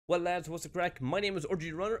Well lads, what's the crack? My name is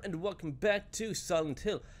RG Runner and welcome back to Silent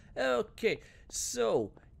Hill. Okay,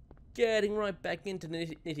 so getting right back into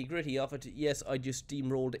the nitty gritty of it. Yes, I just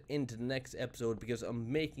steamrolled into the next episode because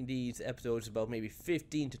I'm making these episodes about maybe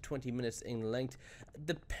 15 to 20 minutes in length,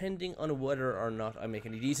 depending on whether or not I make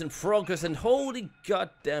any decent progress. And holy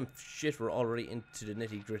goddamn shit, we're already into the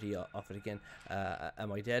nitty gritty of it again.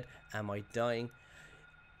 Am I dead? Am I dying?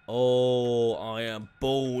 Oh, I am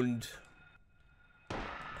boned.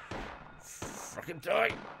 Fucking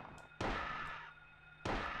die!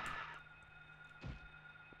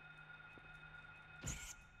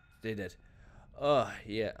 They did. Oh,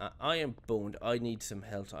 yeah, I am boned. I need some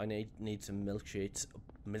help. I need some milkshakes.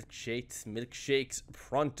 Milkshakes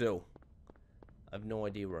pronto. I've no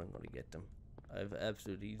idea where I'm going to get them. I have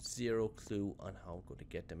absolutely zero clue on how I'm going to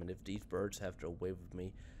get them. And if these birds have their way with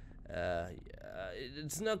me,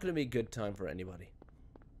 it's not going to be a good time for anybody.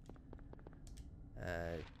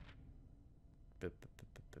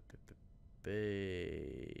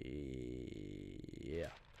 Yeah.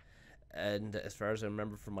 And as far as I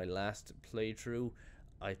remember from my last playthrough,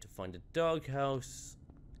 I have to find a doghouse,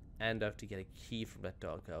 and I have to get a key from that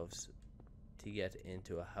doghouse to get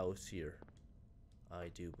into a house here. I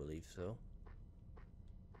do believe so.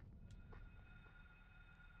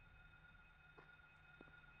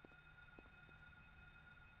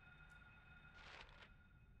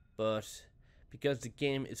 But because the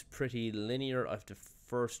game is pretty linear, I have to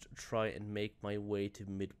first try and make my way to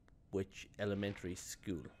Midwich Elementary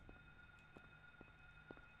School.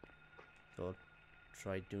 So I'll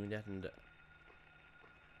try doing that, and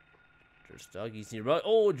there's doggies nearby.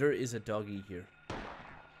 Oh, there is a doggy here.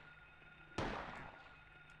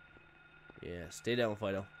 Yeah, stay down,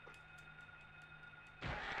 Fido.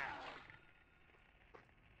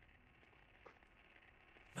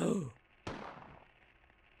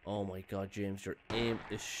 Oh my god, James, your aim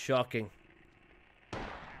is shocking.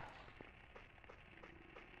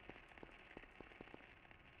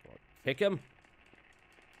 Kick him.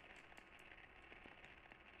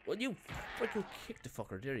 Well, you fucking kick the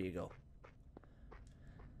fucker. There you go.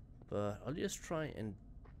 But I'll just try and...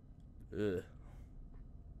 I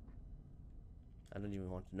don't even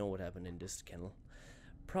want to know what happened in this kennel.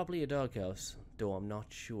 Probably a doghouse, though I'm not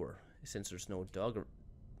sure. Since there's no dog...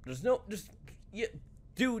 Yeah,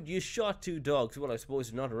 dude, you shot 2 dogs. Well, I suppose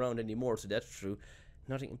they're not around anymore, so that's true.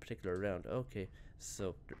 Nothing in particular around. Okay,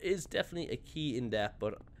 so there is definitely a key in that,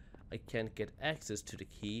 but I can't get access to the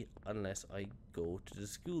key unless I go to the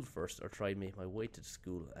school first, or try and make my way to the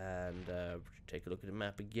school. And take a look at the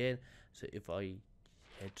map again. So if I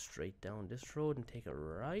head straight down this road and take a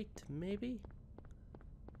right, maybe?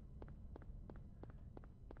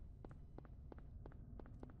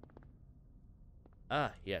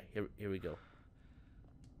 Ah, yeah, here we go.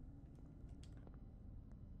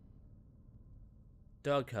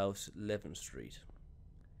 Doghouse, 11th Street.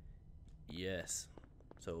 Yes.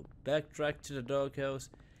 So backtrack to the doghouse,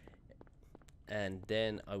 and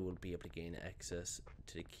then I will be able to gain access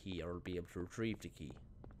to the key, or be able to retrieve the key.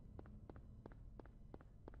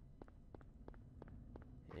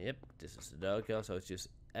 Yep, this is the doghouse I was just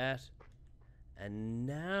at, and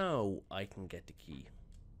now I can get the key.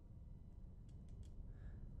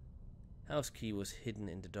 House key was hidden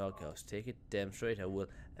in the doghouse. Take it, damn straight I will.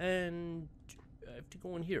 And I have to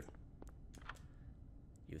go in here.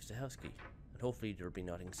 Use the house key. And hopefully there'll be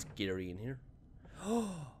nothing scary in here.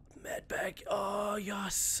 Oh, medbag. Oh,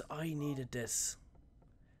 yes. I needed this.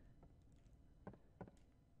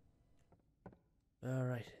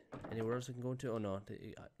 Alright. Anywhere else I can go into? Oh, no.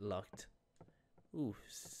 Locked. Ooh,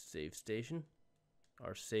 save station.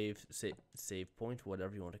 Or save point,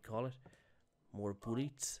 whatever you want to call it. More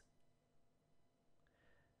bullets.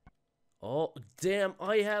 Oh, damn,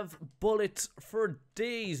 I have bullets for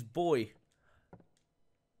days, boy.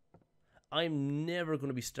 I'm never going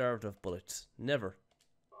to be starved of bullets. Never.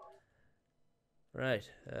 Right.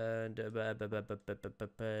 And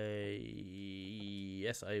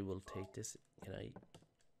yes, I will take this.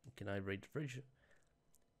 Can I raid the fridge?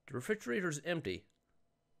 The refrigerator's empty.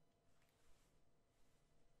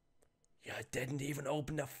 Yeah, I didn't even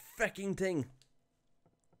open the fucking thing.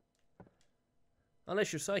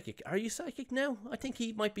 Unless you're psychic. Are you psychic now? I think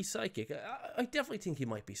he might be psychic. I definitely think he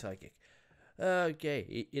might be psychic.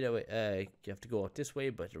 Okay, either way, you have to go out this way,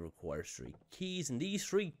 but it requires 3 keys, and these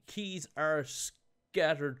 3 keys are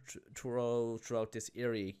scattered throughout this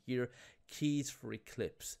area here. Keys for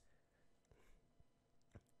Eclipse.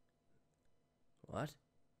 What?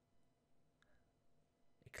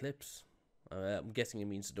 Eclipse? I'm guessing it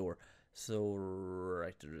means the door. So,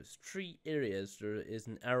 right, there's 3 areas. There is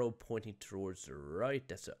an arrow pointing towards the right.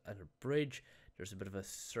 That's at a bridge. There's a bit of a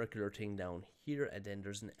circular thing down here, and then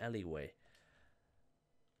there's an alleyway.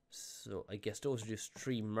 So I guess those are just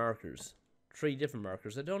 3 markers. 3 different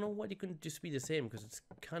markers. I don't know why they couldn't just be the same, because it's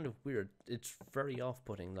kind of weird. It's very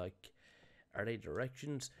off-putting. Like, are they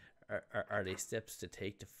directions? Are they steps to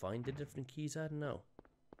take to find the different keys? I don't know.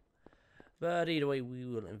 But either way, we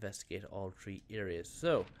will investigate all 3 areas.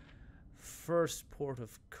 So, first port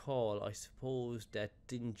of call, I suppose that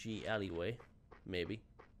dingy alleyway. Maybe.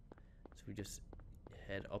 So we just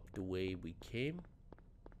head up the way we came.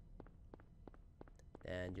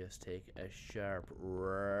 And just take a sharp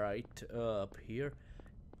right up here.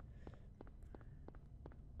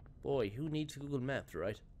 Boy, who needs Google Maps,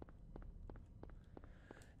 right?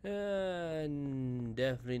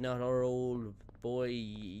 Definitely not our old boy.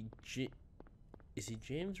 Is he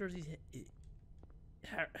James or is he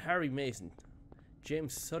Harry Mason?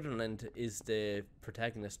 James Sutherland is the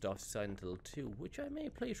protagonist of Silent Hill 2, which I may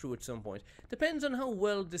play through at some point. Depends on how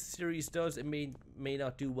well this series does. It may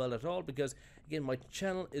not do well at all, because again, my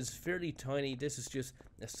channel is fairly tiny. This is just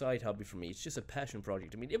a side hobby for me. It's just a passion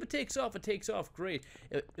project. I mean, if it takes off, it takes off. Great.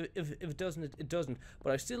 If it doesn't, it doesn't.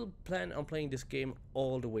 But I still plan on playing this game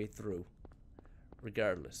all the way through,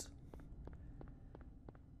 regardless.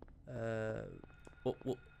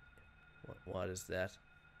 What is that?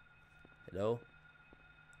 Hello?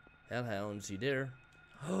 Hellhounds, you there?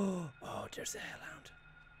 Oh, there's a hellhound.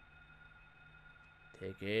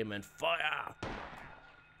 Take aim and fire!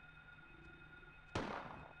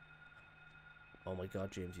 Oh my god,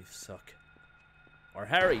 James, you suck. Or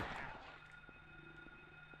Harry!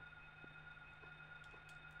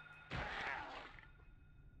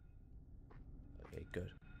 Okay,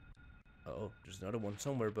 good. Uh-oh, there's another one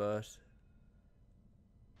somewhere, but...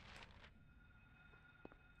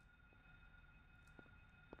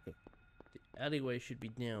 alleyway should be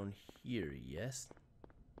down here, yes?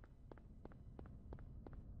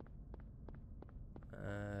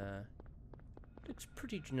 Looks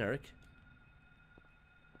pretty generic.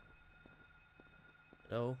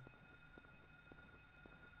 Oh.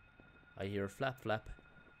 I hear a flap flap.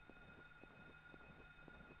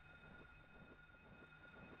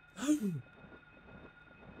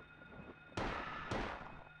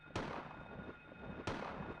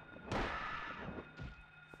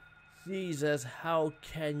 Jesus, how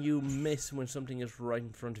can you miss when something is right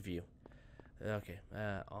in front of you? Okay,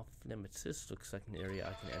 off limits. This looks like an area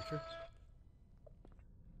I can enter.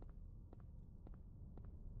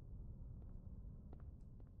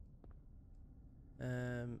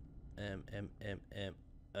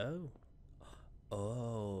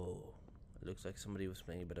 Oh. It looks like somebody was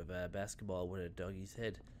playing a bit of basketball with a doggy's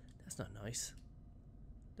head. That's not nice.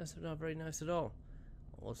 That's not very nice at all.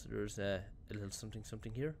 Also, there's a little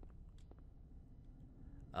something here.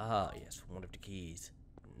 Ah, yes, one of the keys.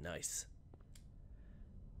 Nice.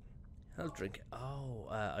 Health drink. Oh,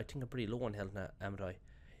 I think I'm pretty low on health now, am I?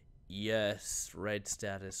 Yes, red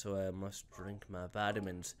status, so I must drink my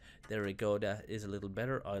vitamins. There we go, that is a little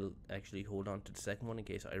better. I'll actually hold on to the second one in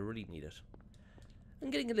case I really need it. I'm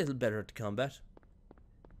getting a little better at combat.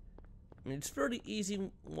 I mean, it's fairly easy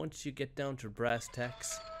once you get down to brass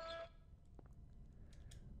tacks.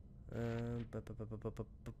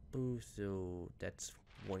 So that's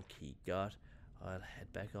one key got. I'll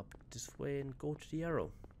head back up this way and go to the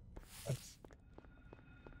arrow.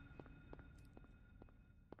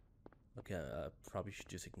 Okay, I probably should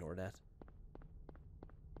just ignore that.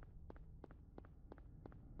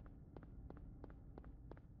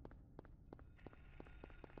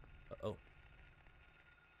 Uh-oh.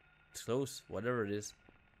 It's close, whatever it is.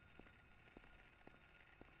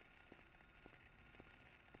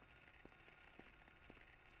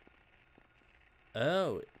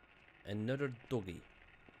 Oh, another doggy.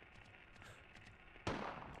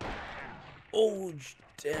 Oh,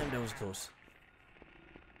 damn, that was close.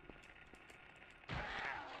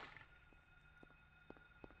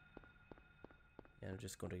 Yeah, I'm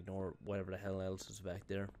just going to ignore whatever the hell else is back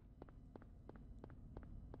there.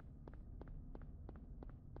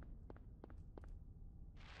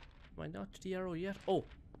 Am I not to the arrow yet? Oh,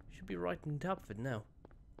 should be right on top of it now.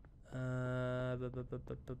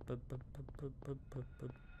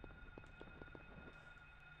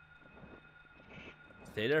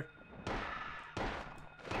 Stay there.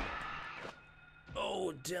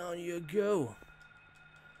 Oh, down you go.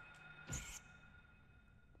 I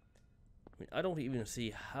mean, I don't even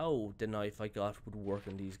see how the knife I got would work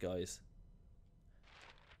on these guys.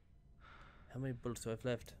 How many bullets do I have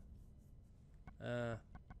left?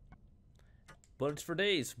 Bullets for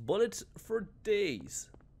days. Bullets for days.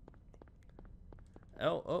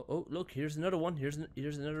 Oh, look, here's another one. Here's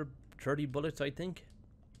another 30 bullets, I think.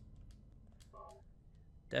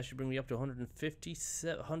 That should bring me up to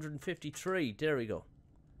 153. There we go.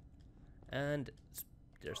 And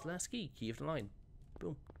there's the last key. Key of the line.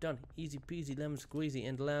 Boom. Done. Easy peasy lemon squeezy.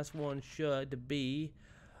 And the last one should be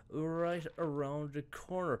right around the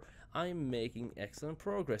corner. I'm making excellent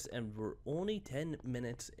progress. And we're only 10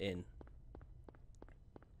 minutes in.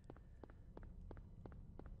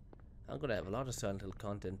 I'm going to have a lot of Silent Hill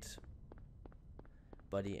content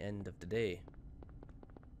by the end of the day.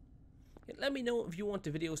 Let me know if you want the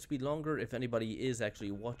videos to be longer, if anybody is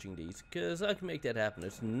actually watching these, because I can make that happen.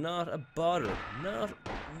 It's not a bother. Not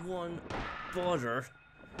one bother.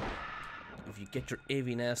 If you get your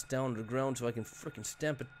avian ass down to the ground so I can freaking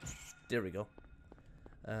stamp it. There we go.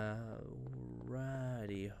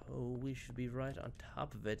 Righty. Oh, we should be right on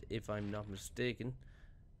top of it if I'm not mistaken.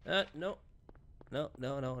 No. No.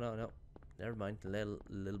 Never mind. A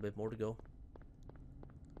little bit more to go.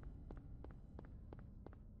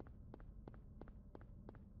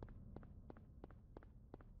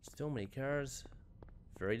 So many cars,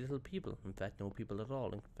 very little people. In fact, no people at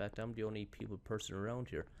all. In fact, I'm the only person around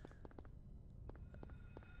here.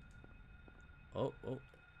 Oh.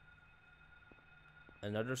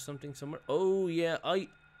 Another something somewhere. Oh yeah, I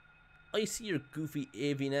see your goofy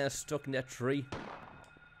avian ass stuck in that tree.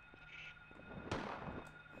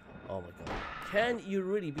 Oh my god. Can you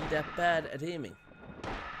really be that bad at aiming?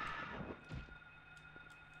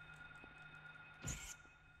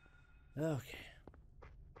 Okay.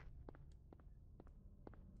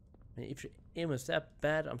 If your aim is that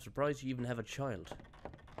bad, I'm surprised you even have a child.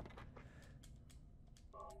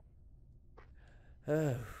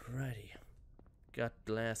 Alrighty. Got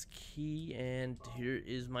the last key, and here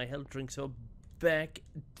is my health drink. So back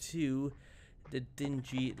to the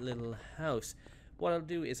dingy little house. What I'll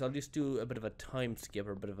do is I'll just do a bit of a time skip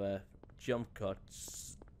or a bit of a jump cut,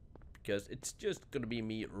 because it's just going to be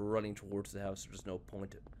me running towards the house. There's no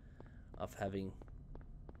point of having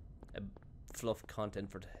a fluff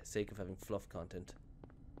content for the sake of having fluff content.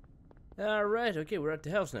 Alright, okay, we're at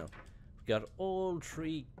the house now. We got all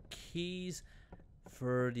 3 keys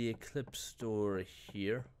for the Eclipse store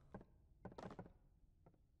here.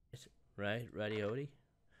 Right, righty-o-ty.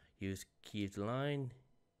 Use key of the line.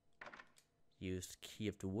 Used key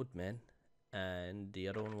of the woodman. And the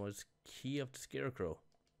other one was key of the scarecrow.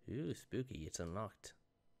 Ooh, spooky, it's unlocked.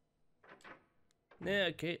 Yeah,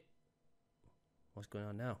 okay. What's going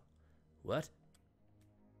on now? What?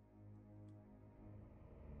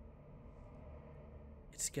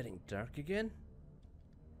 It's getting dark again?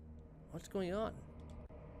 What's going on?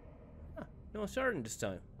 Huh, no starting this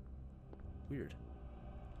time. Weird.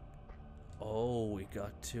 Oh, we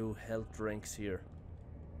got 2 health drinks here.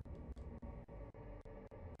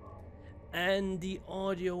 And the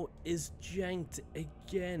audio is janked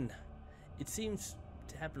again. It seems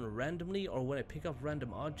to happen randomly, or when I pick up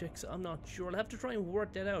random objects. I'm not sure. I'll have to try and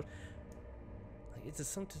work that out. Like, is it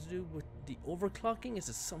something to do with the overclocking? Is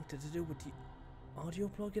it something to do with the audio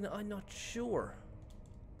plugin? I'm not sure.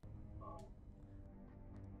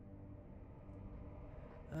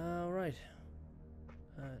 Alright.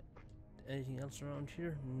 Anything else around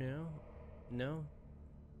here? No. No.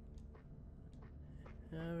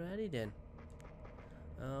 Alrighty then.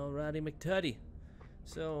 Alrighty McTuddy.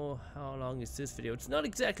 So, how long is this video? It's not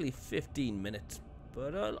exactly 15 minutes,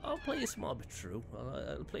 but I'll play a small bit through.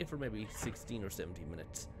 I'll play for maybe 16 or 17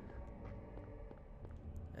 minutes.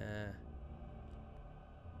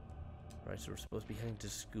 Right, so we're supposed to be heading to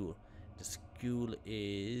school. The school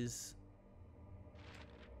is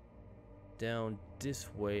down this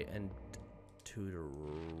way and to the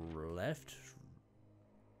left.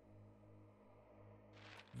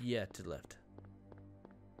 Yeah, to the left.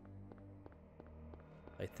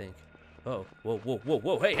 I think. Oh,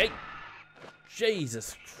 whoa, hey!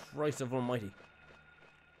 Jesus Christ of Almighty.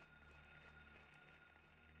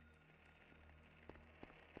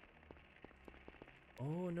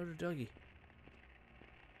 Oh, another doggy.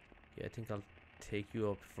 Yeah, I think I'll take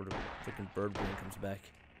you up before the freaking bird brain comes back.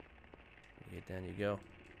 Okay, down you go.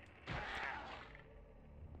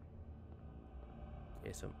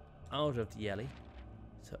 Okay, so I'm out of the alley.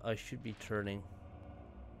 So I should be turning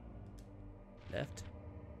left.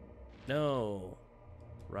 No.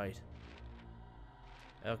 Right.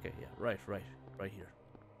 Okay, yeah, right here.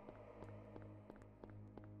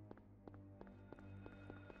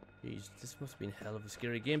 Jeez, this must have been a hell of a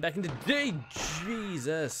scary game back in the day.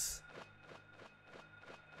 Jesus.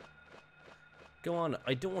 Go on,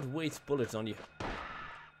 I don't want to waste bullets on you.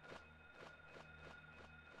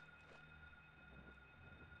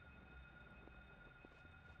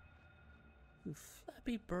 You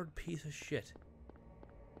flappy bird piece of shit.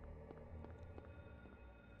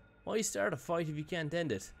 Why start a fight if you can't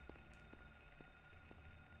end it?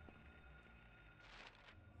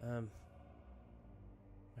 Right,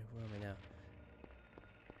 where am I now?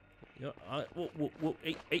 Whoa,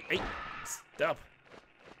 hey, stop!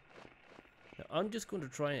 Now, I'm just going to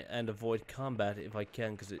try and avoid combat if I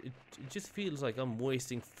can, because it just feels like I'm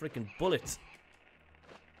wasting freaking bullets.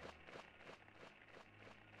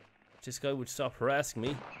 This guy would stop harassing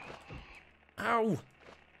me. Ow!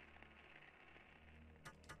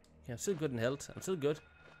 Yeah, I'm still good in health. I'm still good.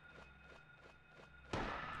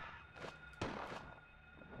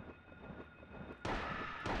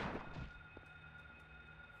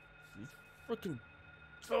 Fucking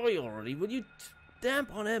die already, will you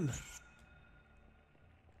stamp on him?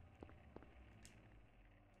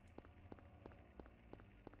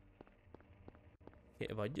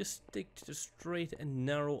 Okay, if I just stick to the straight and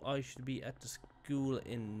narrow, I should be at the school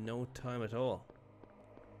in no time at all.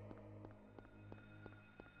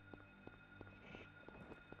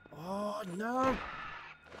 Oh no!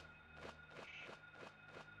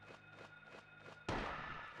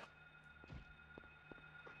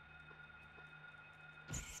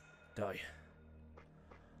 Die.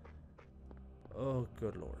 Oh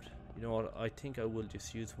good lord. You know what, I think I will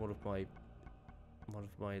just use one of my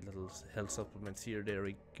little health supplements here. There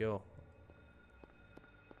we go.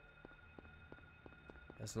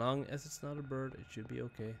 As long as it's not a bird, it should be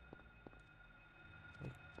okay.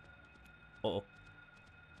 Uh-oh.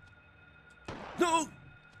 No!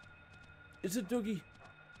 It's a doggy.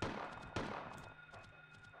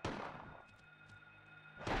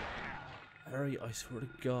 Harry, I swear to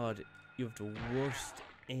God, you have the worst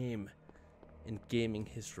aim in gaming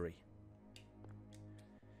history.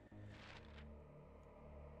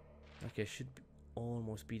 Okay, I should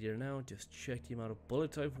almost be there now. Just check the amount of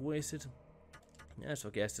bullets I've wasted. That's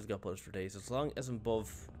okay, I still got bullets for days. As long as I'm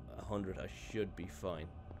above 100, I should be fine.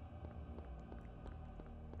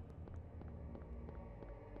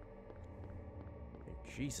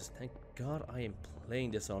 Jesus, thank God I am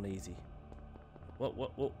playing this on easy. What?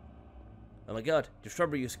 Oh my God, the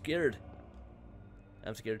shrub, are you scared?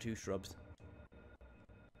 I'm scared too, shrubs.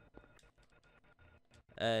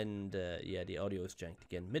 And yeah, the audio is janked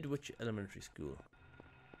again. Midwich Elementary School.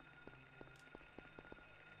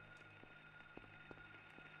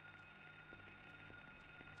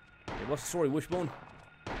 Hey, what's the story, Wishbone?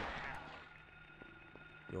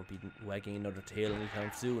 You won't be wagging another tail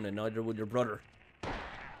anytime soon, and neither will your brother.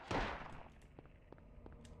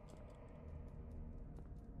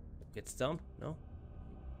 Get stumped? No?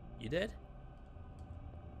 You dead?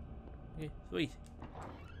 Okay,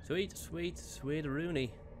 sweet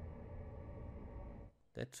Rooney.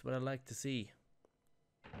 That's what I like to see.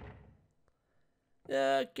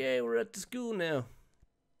 Okay, we're at the school now.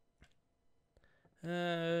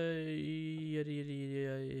 You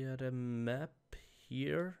had a map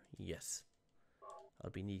here? Yes. I'll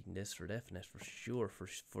be needing this for definite, for sure, for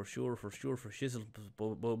shizzle,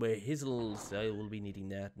 by hizzles, I will be needing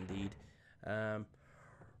that indeed.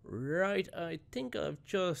 Right, I think I've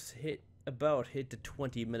just hit the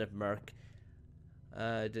 20-minute mark.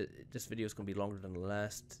 This video is going to be longer than the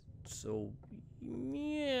last, so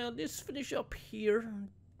yeah, let's finish up here,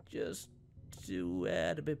 just to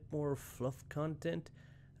add a bit more fluff content.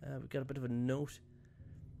 We've got a bit of a note.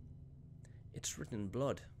 It's written in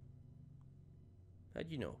blood. How'd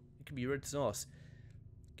you know? It could be red sauce.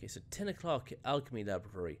 Okay, so 10 o'clock, alchemy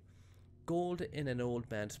laboratory. Gold in an old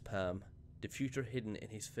man's palm, the future hidden in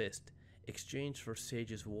his fist. Exchange for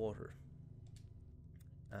sage's water.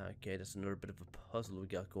 Okay, that's another bit of a puzzle we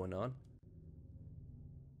got going on.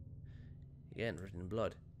 Again, written in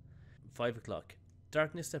blood. 5 o'clock.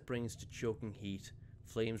 Darkness that brings the choking heat.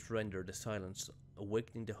 Flames render the silence,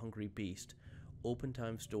 awakening the hungry beast. Open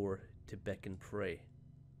time's door to beckon prey.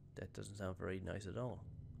 That doesn't sound very nice at all.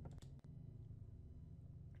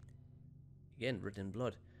 Again, written in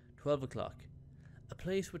blood. 12 o'clock. A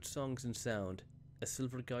place with songs and sound. A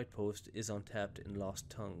silver guidepost is untapped in lost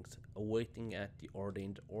tongues, awaiting at the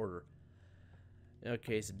ordained order.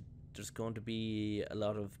 Okay, so there's going to be a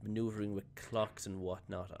lot of maneuvering with clocks and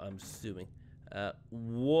whatnot, I'm assuming.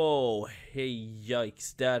 Whoa, hey,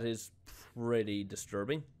 yikes, that is pretty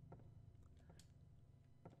disturbing.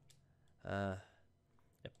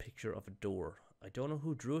 A picture of a door. I don't know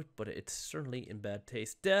who drew it, but it's certainly in bad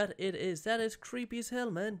taste. That is creepy as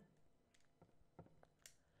hell, man.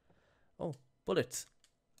 Oh, bullets.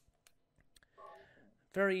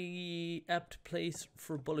 Very apt place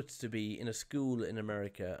for bullets to be in a school in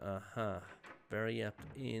America. Very apt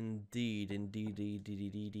indeed. Doodly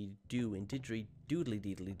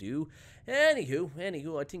deedly do.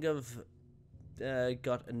 Anywho, I think I've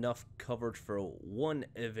got enough covered for one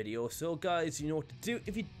video. So guys, you know what to do.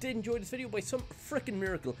 If you did enjoy this video by some freaking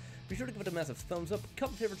miracle, be sure to give it a massive thumbs up,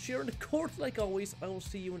 comment, favorite, share, and of course, like always, I will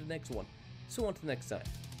see you in the next one. So on to the next time.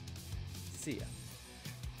 See ya.